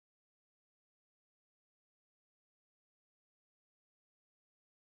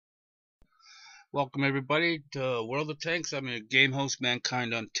Welcome everybody to World of Tanks. I'm your game host,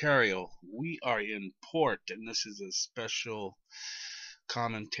 Mankind Ontario. We are in port, and this is a special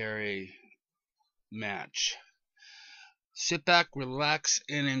commentary match. Sit back, relax,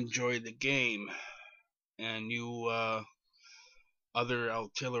 and enjoy the game. And you other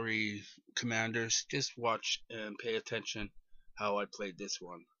artillery commanders, just watch and pay attention how I played this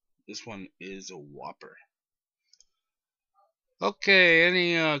one. This one is a whopper. Okay,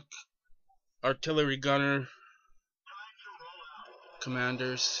 any artillery gunner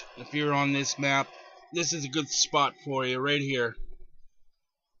commanders, if you're on this map, this is a good spot for you right here.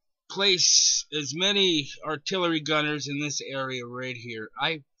 Place as many artillery gunners in this area right here.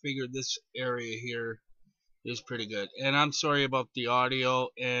 I figured this area here is pretty good. And I'm sorry about the audio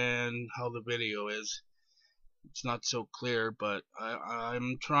and how the video is. It's not so clear, but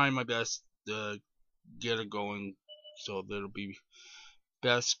I'm trying my best to get it going so there'll be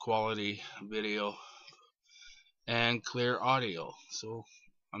best quality video and clear audio. So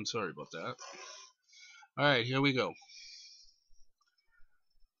I'm sorry about that. Alright, here we go.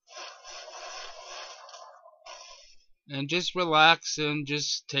 And just relax and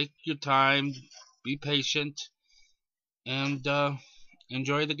just take your time, be patient, and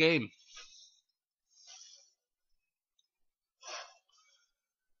enjoy the game.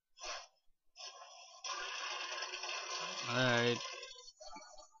 Alright,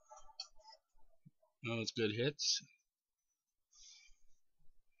 that was good hits.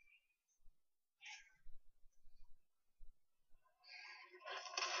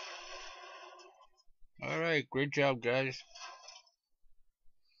 Alright, great job, guys.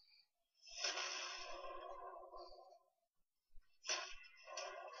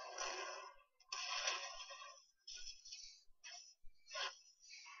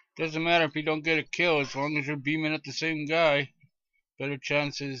 Doesn't matter if you don't get a kill, as long as you're beaming at the same guy. Better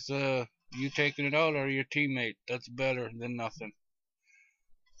chances you taking it out or your teammate. That's better than nothing.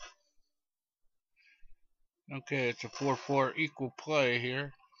 Okay, it's a 4-4 equal play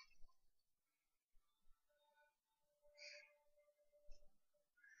here.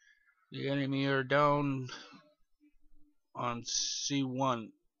 The enemy are down on C1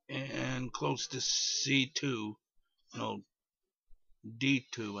 and close to C2. No,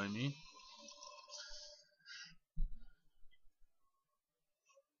 D2, I mean.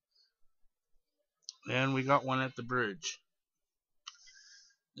 And we got one at the bridge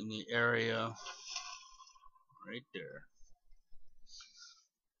in the area right there.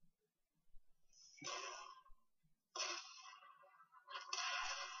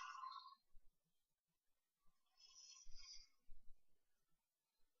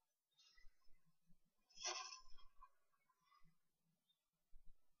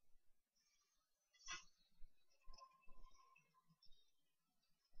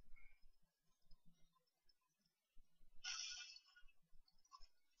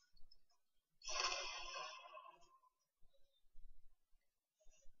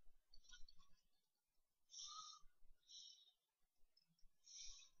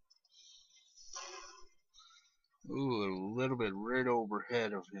 Ooh, a little bit right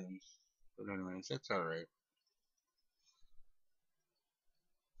overhead of him. But anyways, that's alright.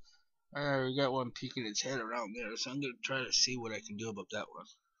 Alright, we got one peeking its head around there, so I'm going to try to see what I can do about that one.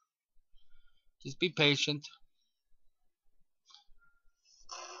 Just be patient.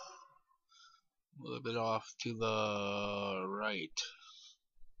 A little bit off to the right.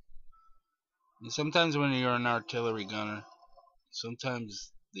 And sometimes when you're an artillery gunner,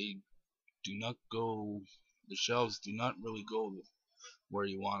 sometimes they do not go, the shells do not really go where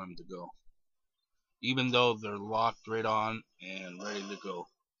you want them to go. Even though they're locked right on and ready to go.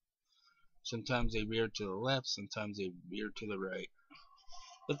 Sometimes they veer to the left, sometimes they veer to the right.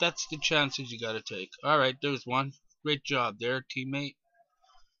 But that's the chances you gotta take. Alright, there's one. Great job there, teammate.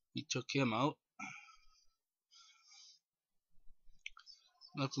 You took him out.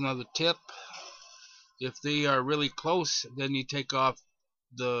 That's another tip. If they are really close, then you take off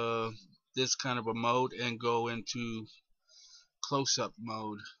this kind of a mode and go into close-up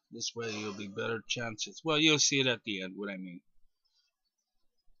mode. This way you'll be better chances. Well, you'll see it at the end, what I mean.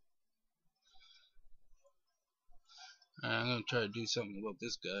 I'm going to try to do something about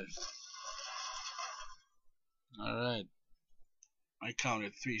this guy. Alright. I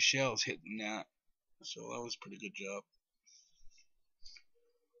counted 3 shells hitting that. So that was a pretty good job.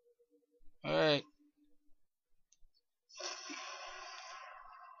 Alright.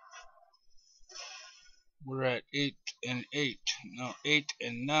 We're at 8 and 8. No, 8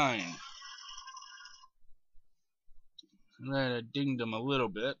 and 9. Alright, I dinged him a little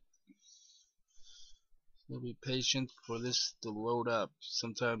bit. We'll be patient for this to load up.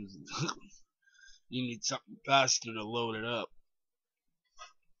 Sometimes You need something faster to load it up.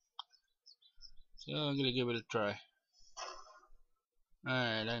 So I'm gonna give it a try.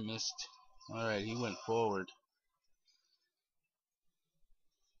 Alright, I missed. Alright, he went forward.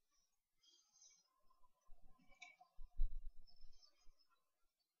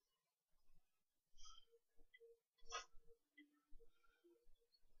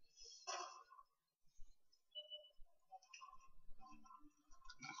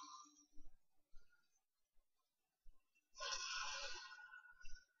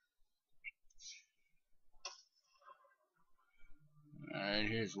 Alright,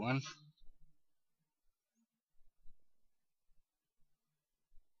 here's one.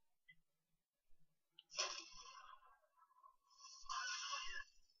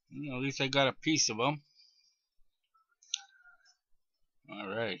 At least I got a piece of him.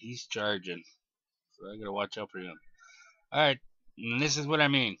 Alright, he's charging. So I gotta watch out for him. Alright, and this is what I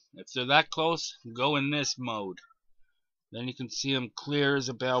mean. If they're that close, go in this mode. Then you can see him clear as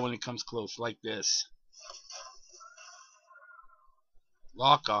a bell when he comes close, like this.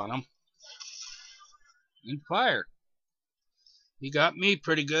 Lock on him. And fire. He got me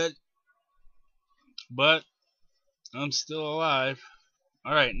pretty good. But I'm still alive.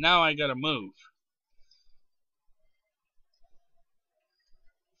 Alright, now I gotta move.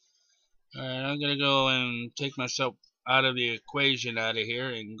 Alright, I'm gonna go and take myself out of the equation out of here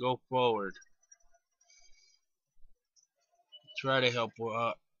and go forward. Try to help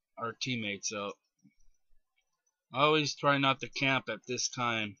our teammates out. Always try not to camp at this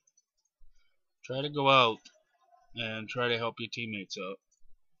time. Try to go out and try to help your teammates out.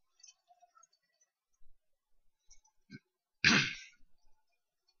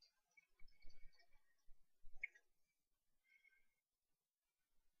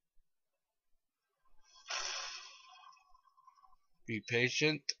 Be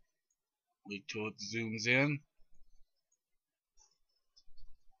patient. Wait till it zooms in.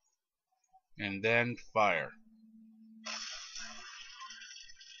 And then fire.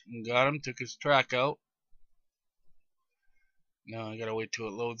 Got him, took his track out. Now I gotta wait till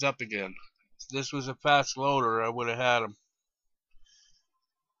it loads up again. If this was a fast loader, I would have had him.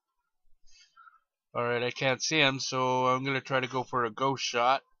 Alright, I can't see him, so I'm gonna try to go for a ghost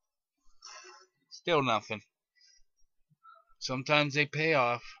shot. Still nothing. Sometimes they pay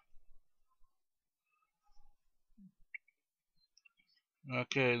off.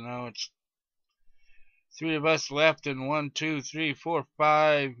 Okay, now it's 3 of us left and 1, 2, 3, 4,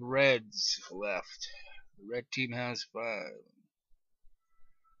 5 reds left. The red team has 5.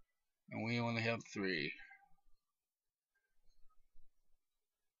 And we only have 3.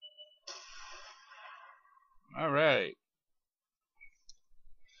 Alright.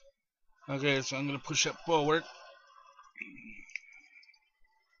 Okay, so I'm going to push up forward.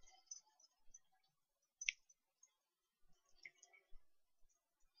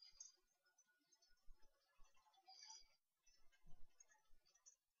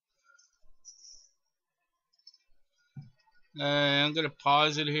 I'm going to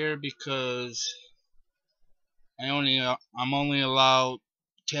pause it here because I'm only allowed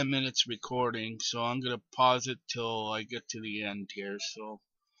 10 minutes recording, so I'm going to pause it till I get to the end here. So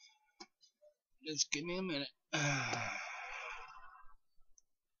just give me a minute.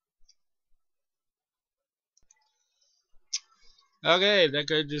 Okay, that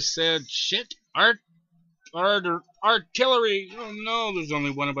guy just said, shit, artillery. Oh no, there's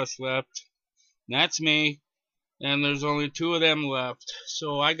only 1 of us left. That's me. And there's only 2 of them left.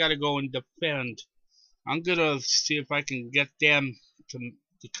 So I gotta go and defend. I'm gonna see if I can get them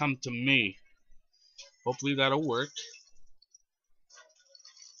to come to me. Hopefully that'll work.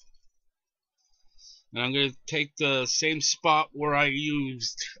 And I'm gonna take the same spot where I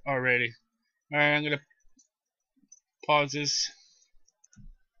used already. Alright, I'm gonna pause this.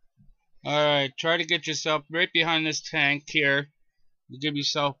 Alright, try to get yourself right behind this tank here. Give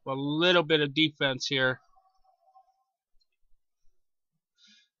yourself a little bit of defense here.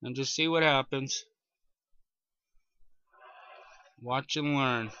 And just see what happens. Watch and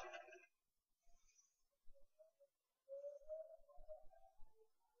learn.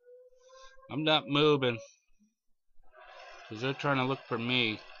 I'm not moving because they're trying to look for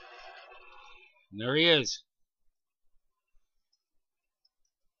me. And there he is.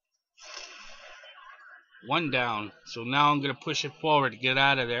 1 down. So now I'm going to push it forward to get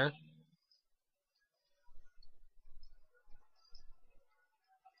out of there.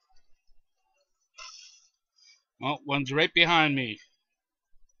 Oh, 1's right behind me.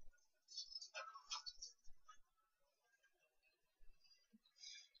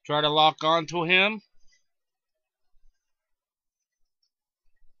 Try to lock onto him.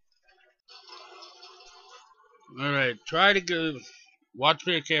 Alright, try to go. Watch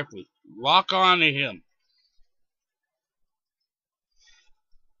very carefully. Lock on to him.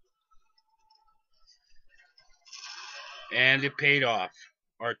 And it paid off.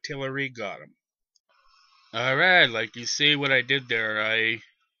 Artillery got him. Alright, like you see what I did there. I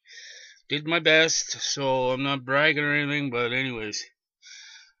did my best, so I'm not bragging or anything, but anyways.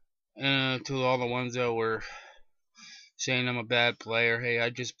 To all the ones that were saying I'm a bad player, hey,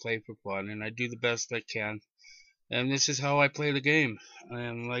 I just play for fun, and I do the best I can. And this is how I play the game.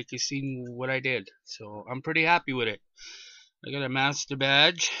 And like you seen what I did. So I'm pretty happy with it. I got a master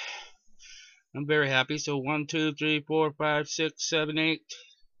badge. I'm very happy. So 1, 2, 3, 4, 5, 6, 7, 8.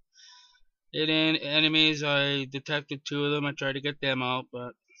 8 enemies. I detected 2 of them. I tried to get them out,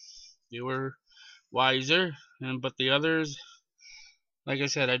 but they were wiser. But the others, like I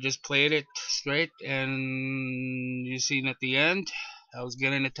said, I just played it straight. And you seen at the end, I was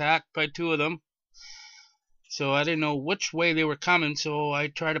getting attacked by 2 of them. So I didn't know which way they were coming, so I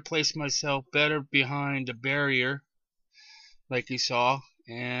tried to place myself better behind the barrier, like you saw,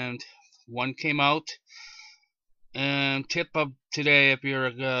 and one came out. And tip of today, if you're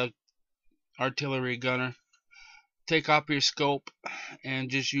a artillery gunner, take off your scope and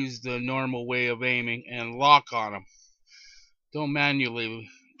just use the normal way of aiming and lock on them. Don't manually,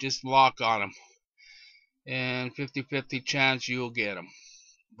 just lock on them. And 50-50 chance you'll get them.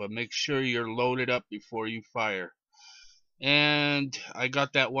 But make sure you're loaded up before you fire. And I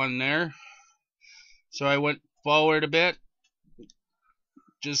got that one there, so I went forward a bit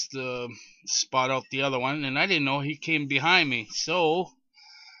just to spot out the other one, and I didn't know he came behind me, so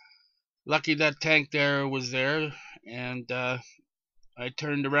lucky that tank there was there. And I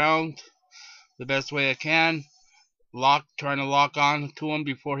turned around the best way I can, trying to lock on to him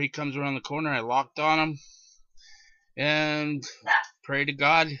before he comes around the corner. I locked on him and pray to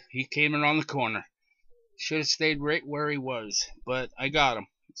God he came around the corner. Should have stayed right where he was, but I got him,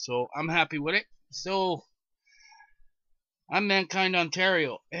 so I'm happy with it. So I'm Mankind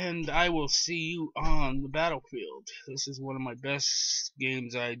Ontario, and I will see you on the battlefield. This is one of my best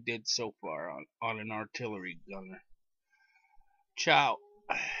games I did so far on an artillery gunner. Ciao.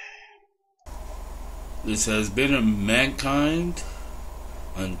 This has been a Mankind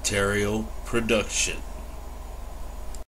Ontario production.